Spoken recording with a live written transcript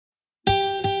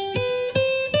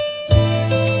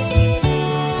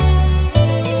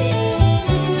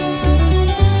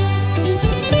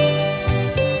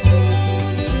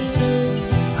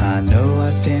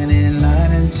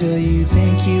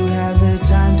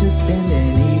spend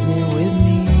an evening with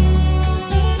me.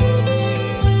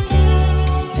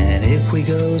 And if we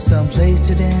go someplace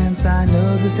to dance, I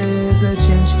know that there's a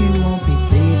chance you won't be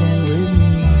leaving with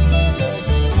me.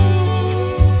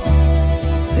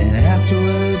 Then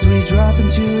afterwards we drop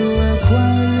into a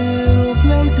quiet little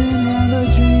place and have a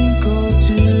drink or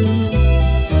two.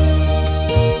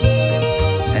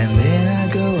 And then I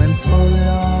go and spoil it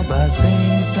all by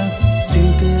saying something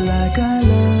stupid like I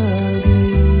love you.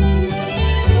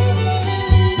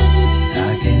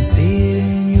 I can see it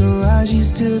in your eyes, you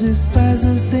still despise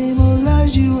the same old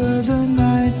lies you were the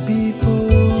night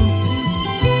before.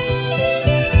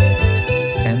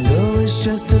 And though it's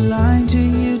just a line to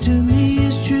you, to me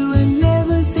it's true and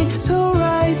never seemed so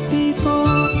right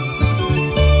before.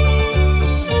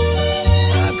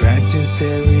 I practice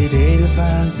every day to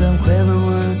find some clever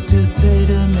words to say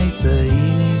to make the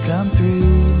evening come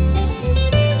through.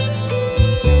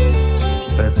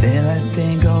 But then I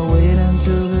think I'll wait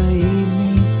until the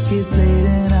evening gets late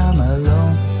and I'm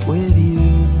alone with you.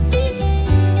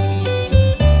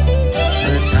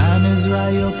 The time is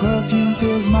right, your perfume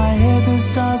fills my head, the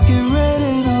stars get red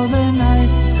and all the night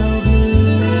so blue.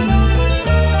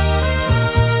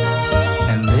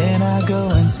 And then I go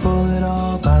and spoil it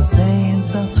all by saying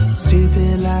something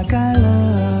stupid like I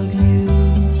love you.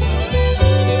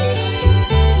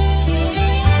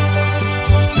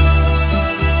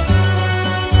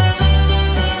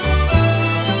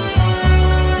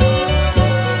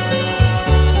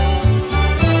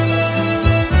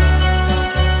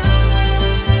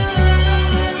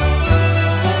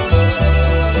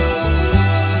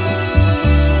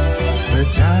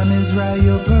 Right,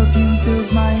 your perfume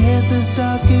fills my head, the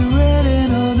stars get red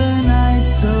and all the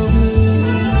nights so blue.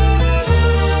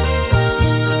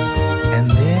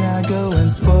 And then I go and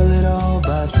spoil it all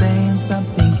by saying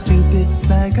something stupid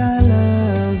like